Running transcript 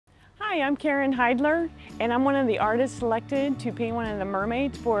Hi, I'm Karen Heidler, and I'm one of the artists selected to paint one of the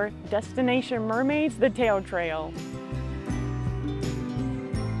mermaids for Destination Mermaids, The Tail Trail.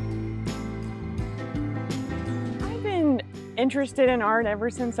 I've been interested in art ever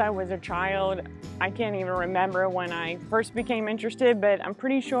since I was a child. I can't even remember when I first became interested, but I'm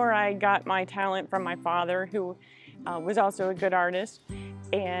pretty sure I got my talent from my father, who was also a good artist.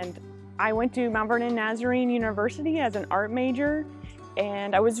 And I went to Mount Vernon Nazarene University as an art major,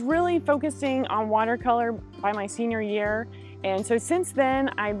 and I was really focusing on watercolor by my senior year. And so since then,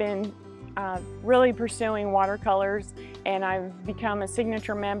 I've been really pursuing watercolors, and I've become a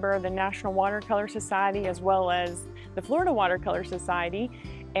signature member of the National Watercolor Society as well as the Florida Watercolor Society.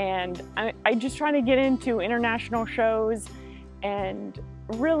 And I just try to get into international shows and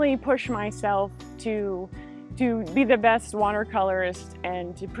really push myself to be the best watercolorist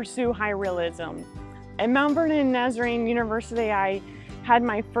and to pursue high realism. At Mount Vernon Nazarene University, I had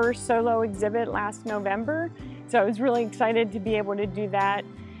my first solo exhibit last November, so I was really excited to be able to do that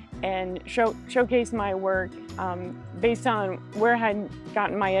and showcase my work based on where I had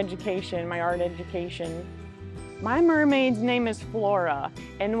gotten my education, my art education. My mermaid's name is Flora,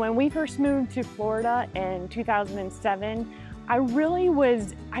 and when we first moved to Florida in 2007, I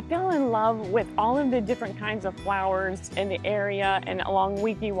fell in love with all of the different kinds of flowers in the area and along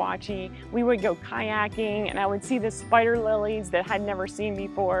Weeki, Wachee. We would go kayaking, and I would see the spider lilies that I'd never seen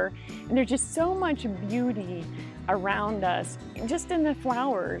before. And there's just so much beauty around us, just in the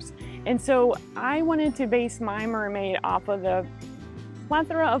flowers. And so I wanted to base my mermaid off of the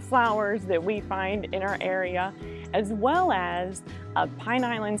plethora of flowers that we find in our area, as well as a Pine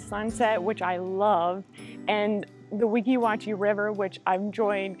Island sunset, which I love, and the Weeki Wachee River, which I've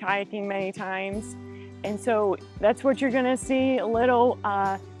enjoyed kayaking many times. And so that's what you're gonna see, a little,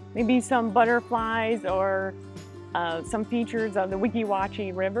 maybe some butterflies or some features of the Weeki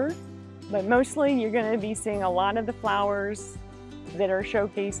Wachee River. But mostly you're gonna be seeing a lot of the flowers that are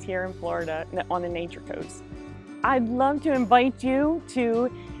showcased here in Florida on the Nature Coast. I'd love to invite you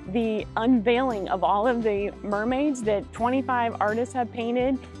to the unveiling of all of the mermaids that 25 artists have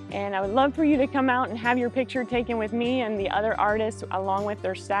painted, and I would love for you to come out and have your picture taken with me and the other artists along with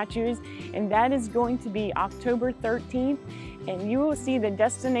their statues. And that is going to be October 13th, and you will see the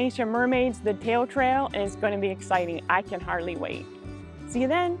Destination Mermaids, The Tail Trail, and it's going to be exciting. I can hardly wait. See you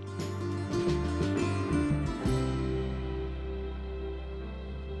then.